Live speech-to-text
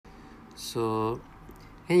So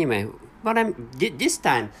anyway, what this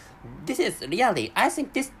time, this is really, I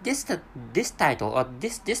think this title or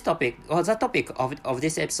this topic or the topic of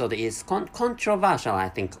this episode is controversial, I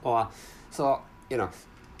think. Or so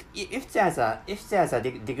if there's a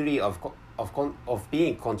degree of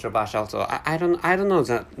being controversial, so I don't know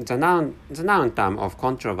the noun term of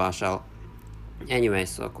controversial. Anyway,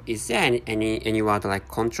 so is there any word like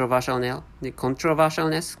controversial? The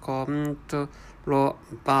controversialness,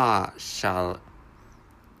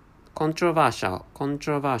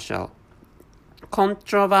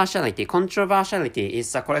 controversiality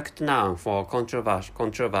is the correct noun for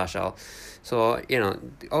controversial. So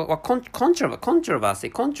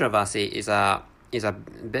controversy is a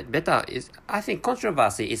better is I think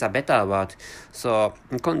controversy is a better word. So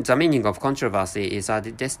the meaning of controversy is a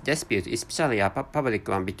dispute, especially a public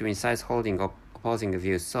one between sides holding opposing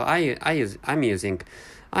views. So I'm using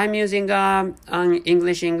an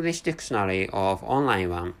English dictionary of online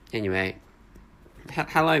one. Anyway,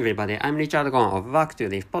 hello everybody, I'm Richard Gon of Work to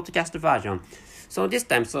Live podcast version. So this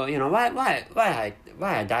time, so why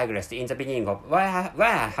I digressed in the beginning of why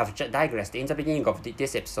I have digressed in the beginning of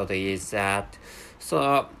this episode is that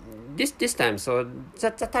so this time, so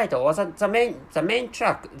the title was the main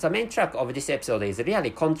track of this episode is really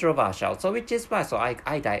controversial. So which is why so I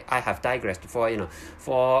have digressed for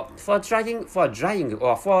dragging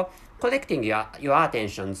or for collecting your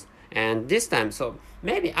attentions. And this time, so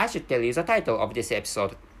maybe I should tell you the title of this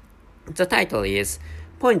episode. The title is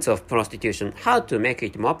Points of Prostitution, How to Make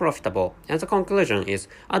It More Profitable. And the conclusion is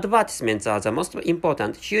advertisements are the most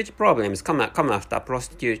important. Huge problems come after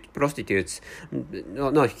prostitutes.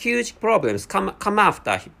 No, huge problems come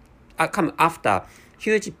after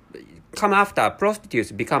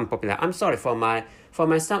prostitutes become popular. I'm sorry for my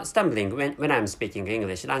stumbling when I'm speaking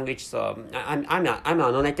English language. So I'm a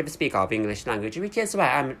non-native speaker of English language, which is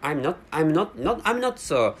why I'm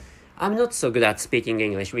not so good at speaking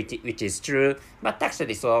English, which is true. But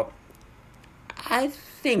actually, so I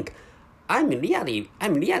think I'm really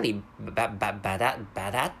bad at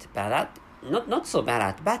not so bad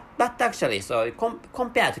at, but actually, so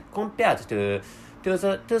compared to the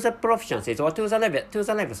proficiencies or to the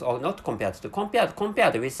levels, or not compared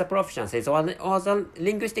with the proficiencies or the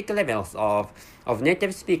linguistic levels of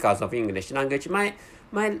native speakers of English language, my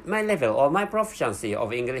level or my proficiency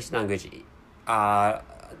of English language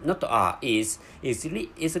is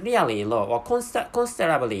really low or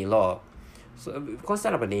considerably low. So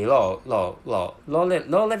considerably low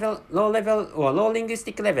level or low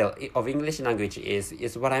linguistic level of English language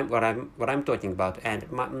is what I'm talking about. And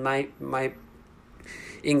my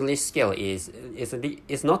English skill is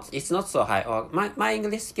not so high, or my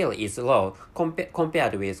English skill is low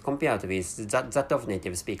compared with that of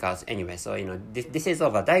native speakers. Anyway, so this is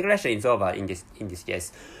over. Digression is over in this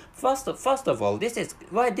case. First of all, this is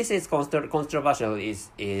why this is controversial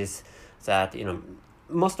is that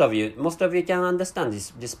most of you can understand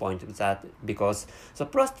this point, that because so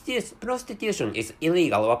prostitution is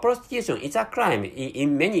illegal, or prostitution is a crime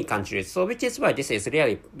in many countries. So which is why this is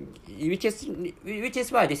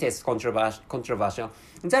why this is controversial.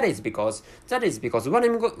 That is because what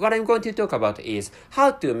I'm going to talk about is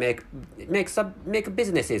how to make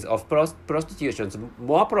businesses of prostitution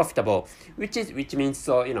more profitable, which means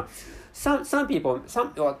so some people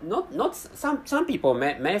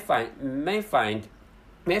may find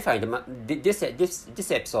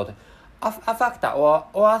this episode a factor or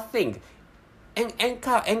a thing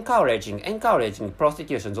encouraging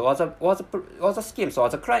prostitution, or the schemes, or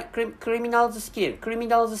the criminal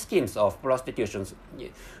schemes of prostitutions,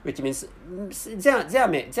 which means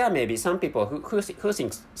there may be some people who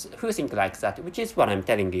think like that, which is what I'm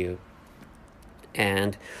telling you.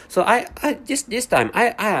 And so this time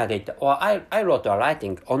I added, or I wrote a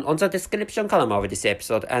writing on the description column of this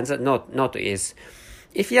episode, and the note is: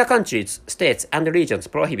 if your countries, states, and regions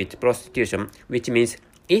prohibit prostitution, which means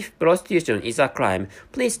if prostitution is a crime,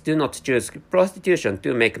 please do not choose prostitution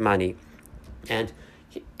to make money. And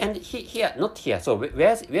here, not here. So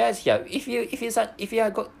where's here? If you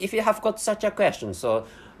have got such a question, so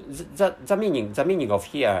the meaning of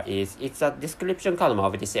here is it's a description column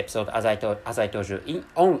of this episode, as I told you,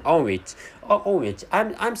 on which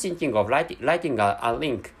I'm thinking of writing a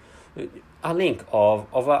link of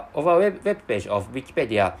a web page of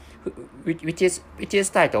Wikipedia, which is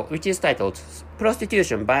titled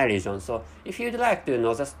Prostitution by Region. So if you'd like to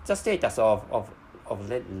know the status of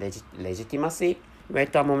legitimacy,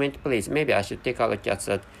 wait a moment please, maybe I should take a look at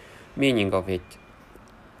the meaning of it.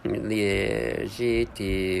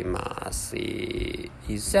 Legitimacy,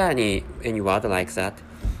 is there any word like that?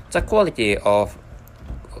 The quality of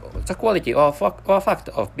the quality or fact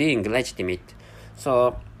of being legitimate.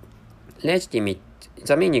 So legitimate,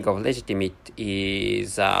 the meaning of legitimate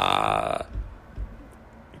is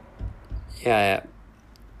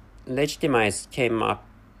legitimize came out.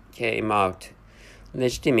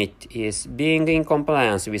 Legitimate is being in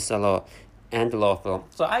compliance with the law and lawful.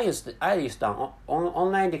 So I used an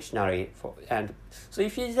online dictionary and so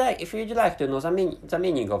if you'd like to know the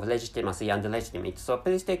meaning of legitimacy and legitimate, so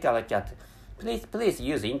please take a look at please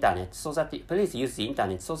use the internet so that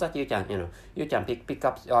you can pick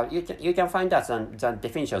up or you can find out the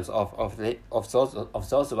definitions of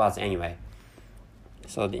those words anyway.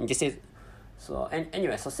 So this is so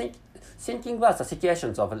anyway, so thinking about the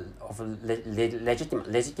situations of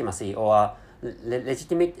legitimacy or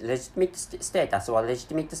legitimate status or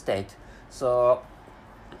legitimate state. So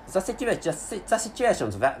the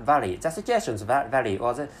situations vary. The situations vary,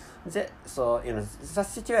 or the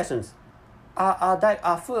situations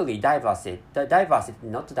are fully diversified.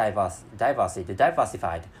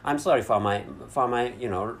 I'm sorry for my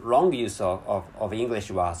wrong use of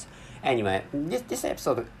English words. Anyway, this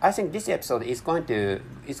episode, I think this episode is going to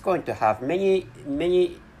have many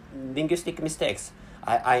linguistic mistakes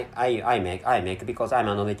I make because I'm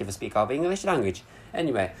a native speaker of English language.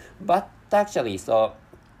 Anyway, but actually, so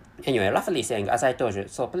anyway, roughly saying, as I told you,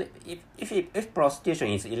 so if prostitution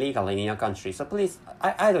is illegal in your country, so please,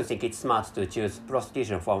 I don't think it's smart to choose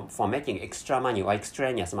prostitution for making extra money or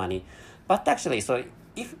extraneous money. But actually, so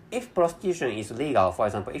if prostitution is legal, for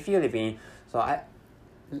example, if you live in, so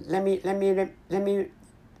let me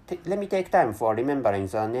take time for remembering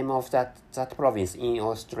the name of that province in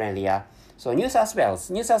Australia. So New South Wales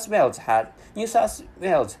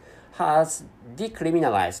has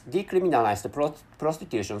decriminalized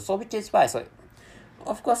prostitution. So which is why, so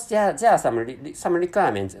of course there are some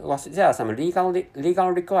requirements. There are some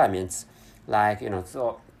legal requirements, like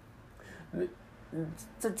so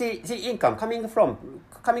the income coming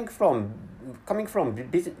from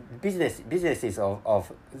businesses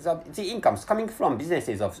of the incomes coming from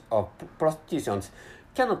businesses of prostitutions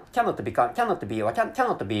cannot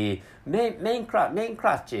be main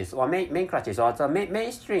crutches or the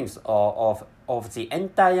mainstreams of the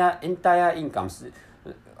entire incomes.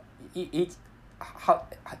 Each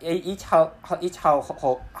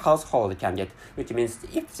household can get, which means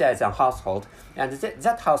if there is a household and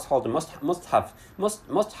that household must have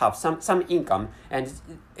some income, and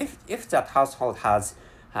if that household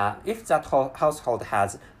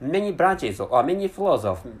has many branches or many floors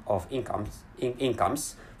of incomes,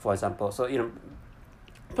 for example, so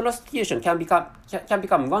prostitution can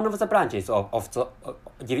become one of the branches of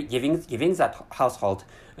giving that household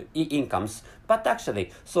incomes. But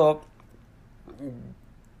actually, so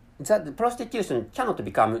that prostitution cannot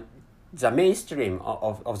become the mainstream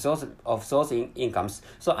of those incomes.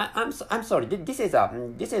 So I'm sorry. This is a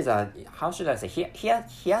how should I say,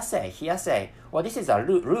 hearsay, or this is a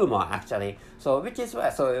rumor actually. So which is why,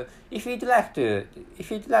 so if you'd like to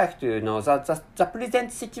know the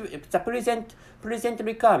present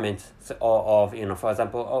requirements of for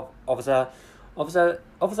example of the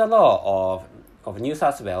law of New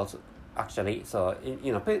South Wales. Actually, so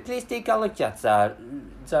please take a look at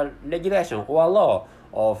the regulation or law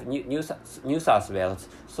of New South Wales.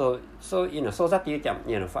 So that you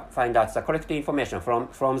can find out the correct information from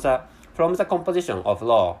the composition of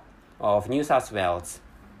law of New South Wales.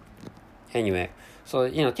 Anyway, so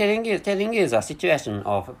telling you the situation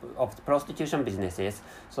of prostitution businesses.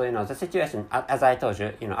 So the situation, as I told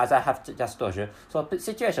you, as I have just told you. So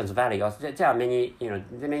situations vary. There are many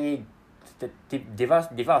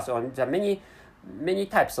diverse or there are many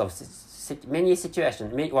types of many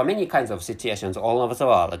situations, many kinds of situations all over the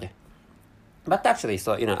world. But actually,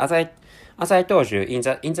 so as I told you when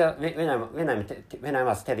I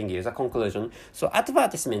was telling you the conclusion, so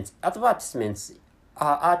advertisements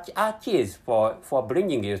are keys for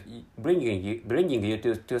bringing you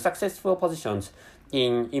to successful positions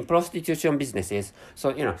in prostitution businesses.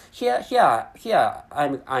 So here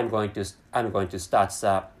I'm going to start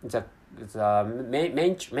the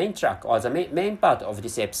main track or the main part of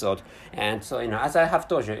this episode. And so as I have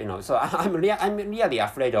told you, so I'm really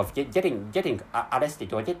afraid of getting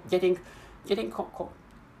arrested or getting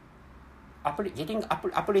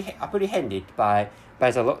apprehended by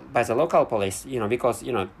the local police, because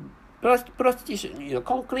prostitution,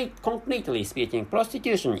 concretely speaking,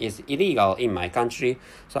 prostitution is illegal in my country.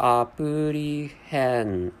 So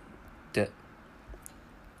apprehend,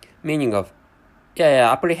 meaning of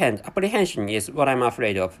apprehension is what I'm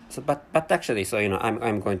afraid of. So but actually, so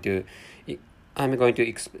I'm going to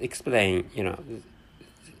explain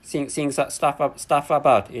things stuff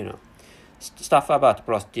about stuff about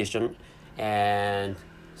prostitution, and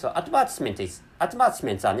so advertisements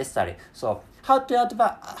are necessary. So how to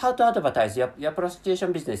advertise your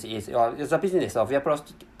prostitution business is, or the business of your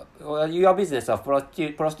business of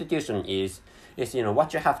prostitution is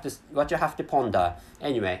what you have to ponder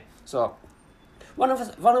anyway. So one of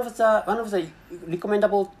the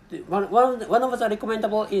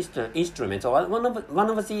recommendable instruments, or one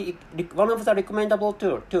of the recommendable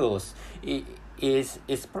tools is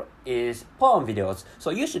porn videos. So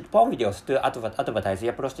you should porn videos to advertise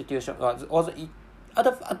your prostitution,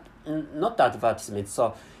 not advertisements.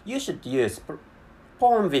 So you should use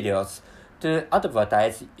porn videos to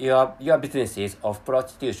advertise your businesses of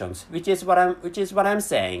prostitutions, which is what I'm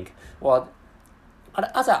saying. Well,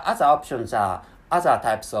 other options are other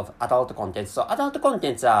types of adult content. So adult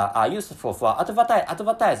contents are useful for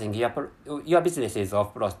advertising your businesses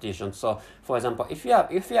of prostitution. So for example, if you are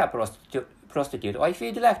prostitute, or if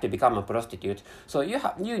you'd like to become a prostitute, so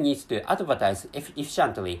you need to advertise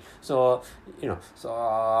efficiently. So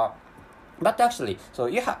but actually, so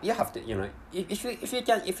you have to, if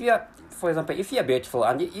you are, for example, if you are beautiful,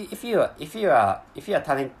 and if you are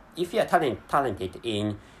talented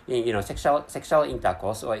in sexual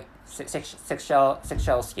intercourse, or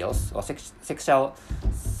sexual skills, or sexual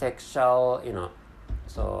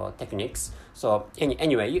so techniques. So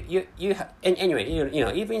anyway, even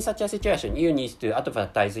in such a situation, you need to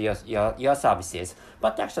advertise your services.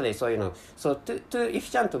 But actually, so to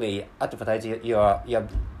efficiently advertise your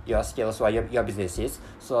skills or your businesses,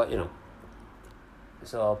 so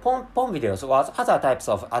so porn videos or other types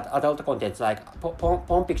of adult contents like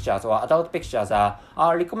porn pictures or adult pictures are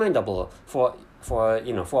recommendable for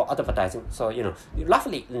advertising. So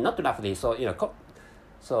not roughly. So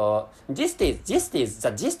so gist is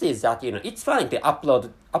that it's fine to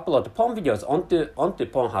upload porn videos onto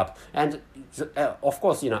Pornhub, and of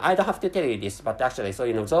course I don't have to tell you this, but actually so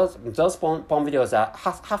those porn videos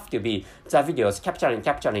have to be the videos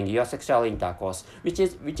capturing your sexual intercourse, which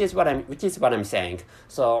is what I'm saying.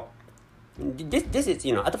 So this is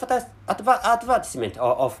advertisement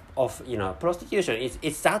of prostitution.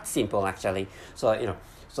 It's that simple actually. So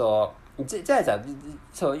so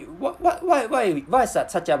so why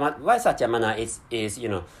such a manner is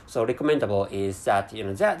so recommendable is that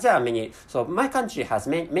there are many. So my country has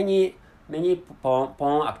many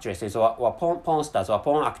porn actresses or porn stars or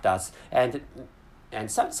porn actors, and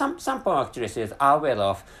some porn actresses are well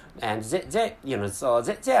off, and they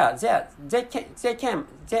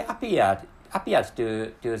appeared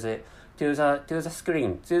to the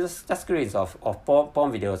screens of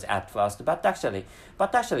porn videos at first, but actually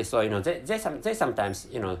so they sometimes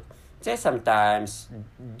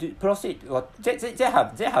proceed, or they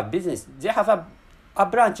have business, they have a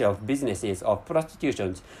branch of businesses of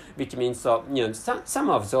prostitutions, which means so some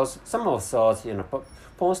of those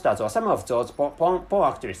porn stars, or some of those porn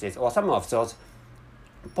actresses, or some of those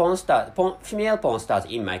female porn stars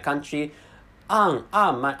in my country earn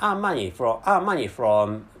money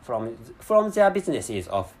from their businesses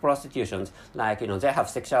of prostitutions. Like they have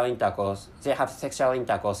sexual intercourse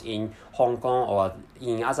in Hong Kong or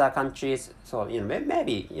in other countries. So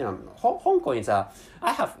maybe Hong Kong is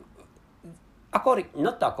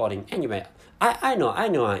anyway. I know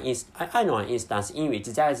an instance in which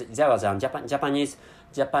there was a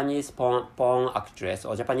Japanese porn actress,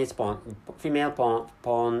 or Japanese female porn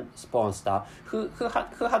star who had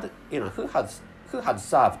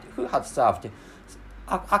served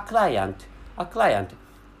a client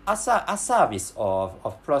a service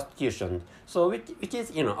of prostitution. So which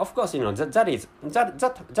is of course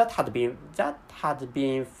that had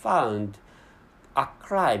been found a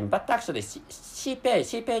crime, but actually she paid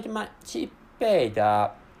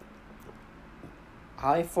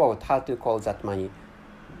I forgot how to call that money,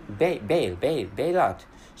 bail out.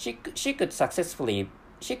 She could successfully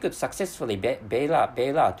bail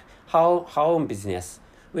out her own business,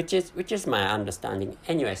 which is my understanding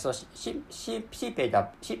anyway. So she paid a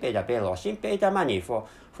bail, or she paid the money for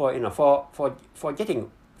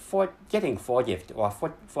getting forgiven, or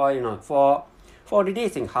for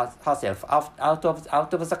releasing herself out of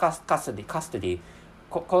the custody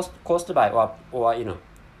caused by or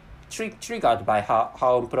triggered by her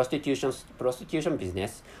own prostitution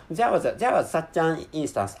business. There was such an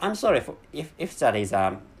instance. I'm sorry if that is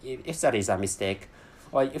a mistake,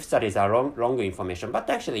 or if that is a wrong information. But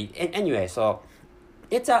actually, anyway, so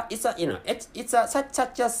it's a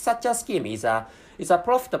such a scheme is a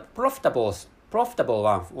profitable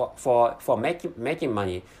one for making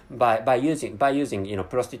money by using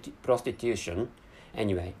prostitution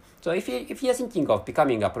anyway. So if you're thinking of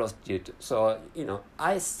becoming a prostitute, so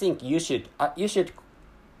I think you should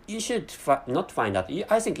not find out.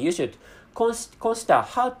 I think you should consider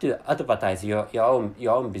how to advertise your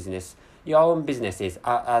own business, your own businesses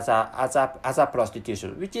as a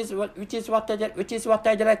prostitution, which is what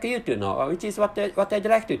I'd like you to know, or which is what I'd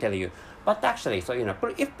like to tell you. But actually, so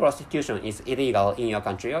if prostitution is illegal in your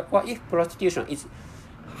country, or if prostitution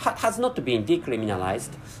has not been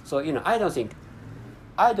decriminalized, so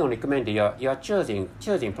I don't recommend you're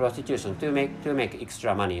choosing prostitution to make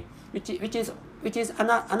extra money, which is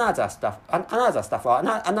another stuff or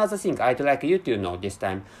another thing I'd like you to know this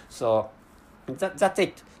time. So that's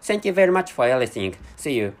it. Thank you very much for listening.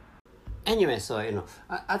 See you. Anyway, so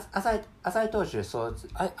as I told you, so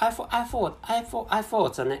I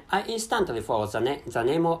instantly thought the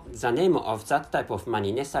name of that type of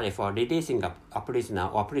money necessary for releasing a prisoner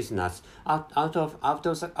or prisoners out of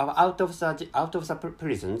the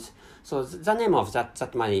prisons. So the name of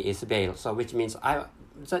that money is bail. So which means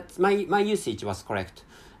my usage was correct.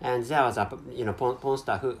 And there was a porn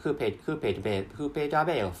star who paid a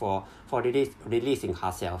bail for releasing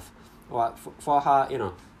herself, or for her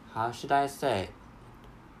how should I say?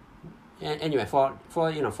 Anyway, for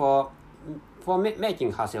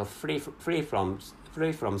making herself free from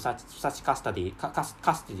such custody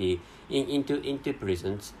into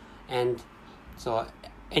prisons. And so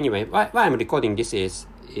anyway, why I'm recording this is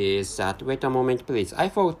that, wait a moment please, I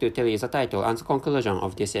forgot to tell you the title and the conclusion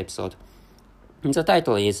of this episode. The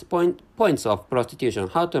title is Points of Prostitution,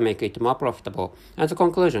 How to Make It More Profitable, and the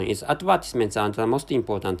conclusion is advertisements are the most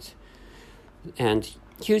important, and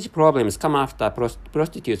huge problems come after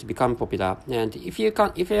prostitutes become popular. And if your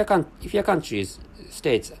country's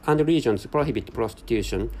states and regions prohibit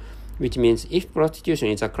prostitution, which means if prostitution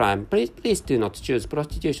is a crime, please do not choose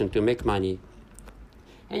prostitution to make money.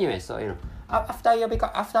 Anyway, so after you're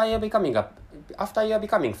becoming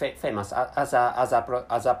famous as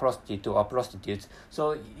a prostitute or prostitute,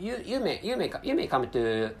 so you may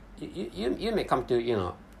come to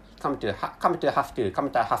have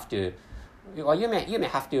to, or you may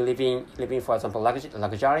have to live in, for example,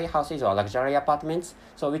 luxury houses or luxury apartments.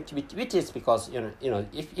 So which is because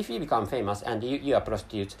if you become famous and you are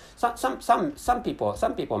prostitutes, some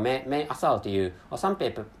people may assault you, or some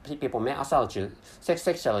people may assault you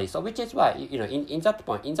sexually. So which is why in that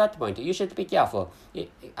point you should be careful.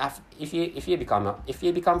 If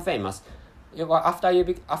you become famous, after you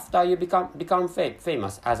become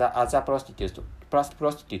famous as a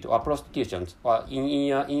prostitute or prostitutions, or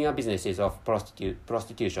in your businesses of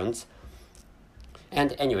prostitutions.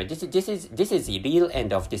 And anyway, this is the real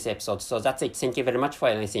end of this episode. So that's it. Thank you very much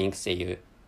for listening. See you.